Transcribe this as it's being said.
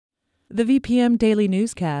The VPM Daily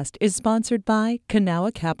Newscast is sponsored by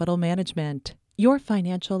Kanawha Capital Management. Your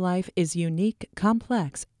financial life is unique,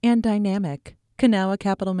 complex, and dynamic. Kanawha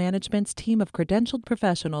Capital Management's team of credentialed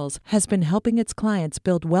professionals has been helping its clients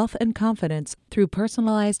build wealth and confidence through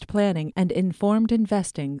personalized planning and informed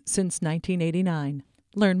investing since 1989.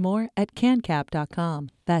 Learn more at cancap.com.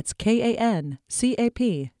 That's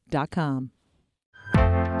KANCAP.com.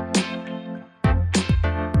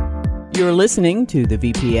 You're listening to the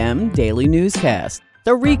VPM Daily Newscast,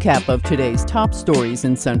 the recap of today's top stories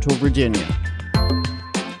in Central Virginia.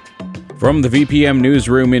 From the VPM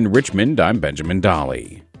Newsroom in Richmond, I'm Benjamin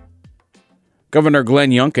Dolly. Governor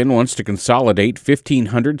Glenn Youngkin wants to consolidate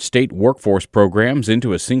 1,500 state workforce programs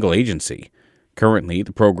into a single agency. Currently,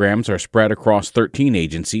 the programs are spread across 13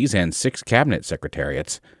 agencies and 6 cabinet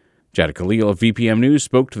secretariats. Jada Khalil of VPM News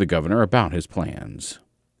spoke to the governor about his plans.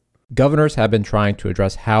 Governors have been trying to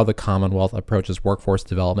address how the Commonwealth approaches workforce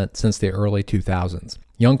development since the early 2000s.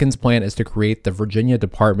 Youngkin's plan is to create the Virginia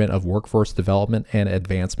Department of Workforce Development and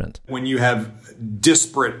Advancement. When you have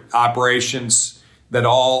disparate operations that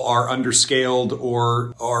all are underscaled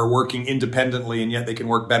or are working independently and yet they can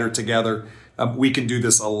work better together, we can do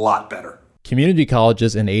this a lot better. Community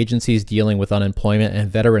colleges and agencies dealing with unemployment and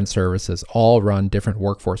veteran services all run different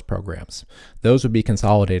workforce programs. Those would be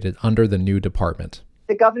consolidated under the new department.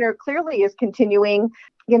 The governor clearly is continuing,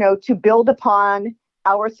 to build upon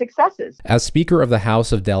our successes. As Speaker of the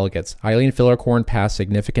House of Delegates, Eileen Fillercorn passed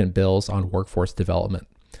significant bills on workforce development.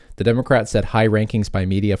 The Democrat said high rankings by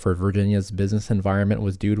media for Virginia's business environment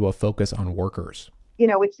was due to a focus on workers.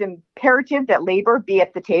 It's imperative that labor be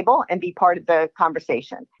at the table and be part of the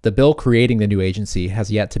conversation. The bill creating the new agency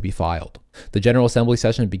has yet to be filed. The General Assembly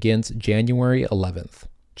session begins January 11th.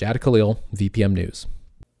 Jada Khalil, VPM News.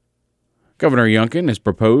 Governor Youngkin has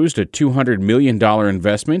proposed a $200 million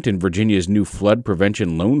investment in Virginia's new Flood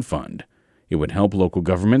Prevention Loan Fund. It would help local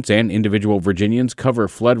governments and individual Virginians cover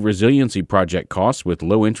flood resiliency project costs with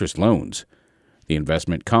low-interest loans. The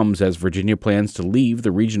investment comes as Virginia plans to leave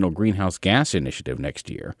the Regional Greenhouse Gas Initiative next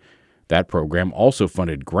year. That program also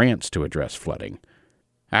funded grants to address flooding.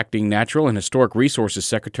 Acting Natural and Historic Resources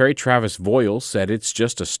Secretary Travis Voyles said it's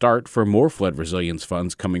just a start for more flood resilience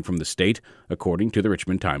funds coming from the state, according to the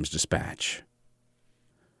Richmond Times-Dispatch.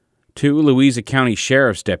 2 Louisa County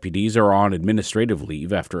Sheriff's deputies are on administrative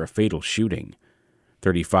leave after a fatal shooting.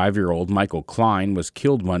 35-year-old Michael Klein was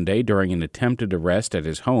killed Monday during an attempted arrest at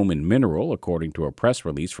his home in Mineral, according to a press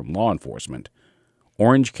release from law enforcement.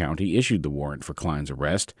 Orange County issued the warrant for Klein's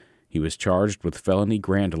arrest. He was charged with felony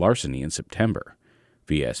grand larceny in September.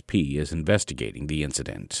 VSP is investigating the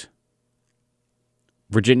incident.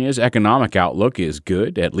 Virginia's economic outlook is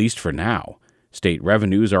good, at least for now. State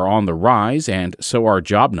revenues are on the rise, and so are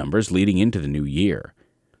job numbers leading into the new year.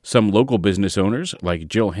 Some local business owners, like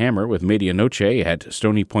Jill Hammer with Medianoche at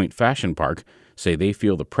Stony Point Fashion Park, say they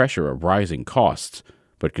feel the pressure of rising costs,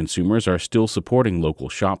 but consumers are still supporting local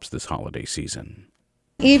shops this holiday season.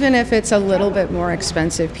 Even if it's a little bit more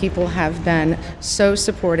expensive, people have been so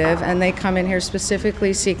supportive, and they come in here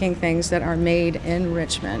specifically seeking things that are made in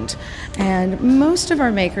Richmond. And most of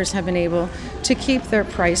our makers have been able to keep their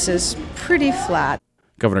prices pretty flat.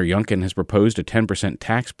 Governor Youngkin has proposed a 10%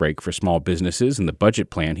 tax break for small businesses in the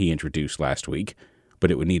budget plan he introduced last week,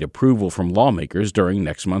 but it would need approval from lawmakers during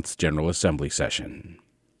next month's General Assembly session.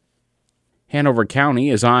 Hanover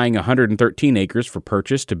County is eyeing 113 acres for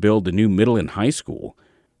purchase to build a new middle and high school.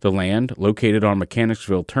 The land, located on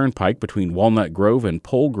Mechanicsville Turnpike between Walnut Grove and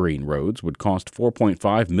Pole Green Roads, would cost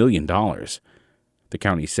 $4.5 million. The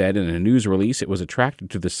county said in a news release it was attracted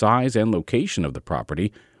to the size and location of the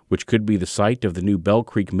property, which could be the site of the new Bell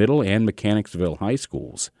Creek Middle and Mechanicsville High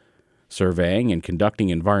Schools. Surveying and conducting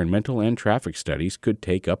environmental and traffic studies could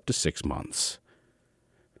take up to 6 months.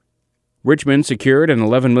 Richmond secured an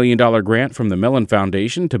 $11 million grant from the Mellon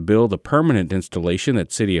Foundation to build a permanent installation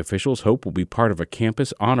that city officials hope will be part of a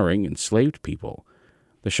campus honoring enslaved people.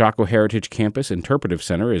 The Shockoe Heritage Campus Interpretive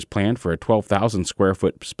Center is planned for a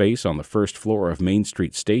 12,000-square-foot space on the first floor of Main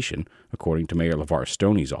Street Station, according to Mayor LeVar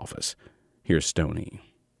Stoney's office. Here's Stoney.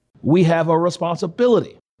 We have a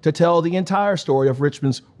responsibility to tell the entire story of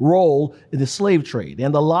Richmond's role in the slave trade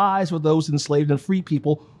and the lives of those enslaved and free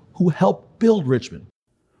people who helped build Richmond.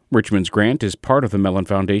 Richmond's grant is part of the Mellon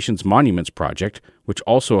Foundation's Monuments Project, which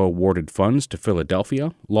also awarded funds to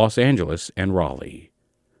Philadelphia, Los Angeles, and Raleigh.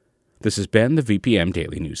 This has been the VPM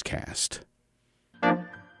Daily Newscast.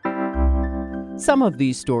 Some of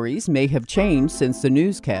these stories may have changed since the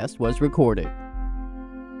newscast was recorded.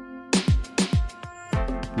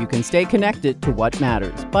 You can stay connected to what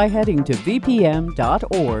matters by heading to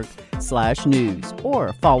vpm.org myvpm.com/news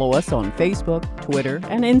or follow us on Facebook, Twitter,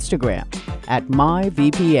 and Instagram at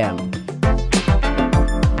myvpm.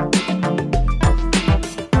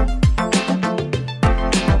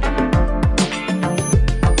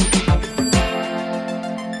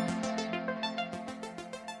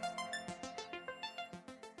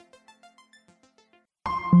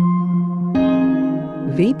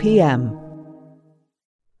 VPM.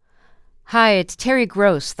 Hi, it's Terry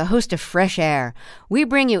Gross, the host of Fresh Air. We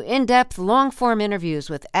bring you in-depth, long-form interviews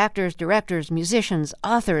with actors, directors, musicians,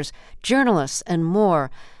 authors, journalists, and more.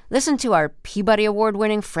 Listen to our Peabody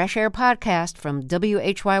Award-winning Fresh Air podcast from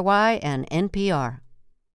WHYY and NPR.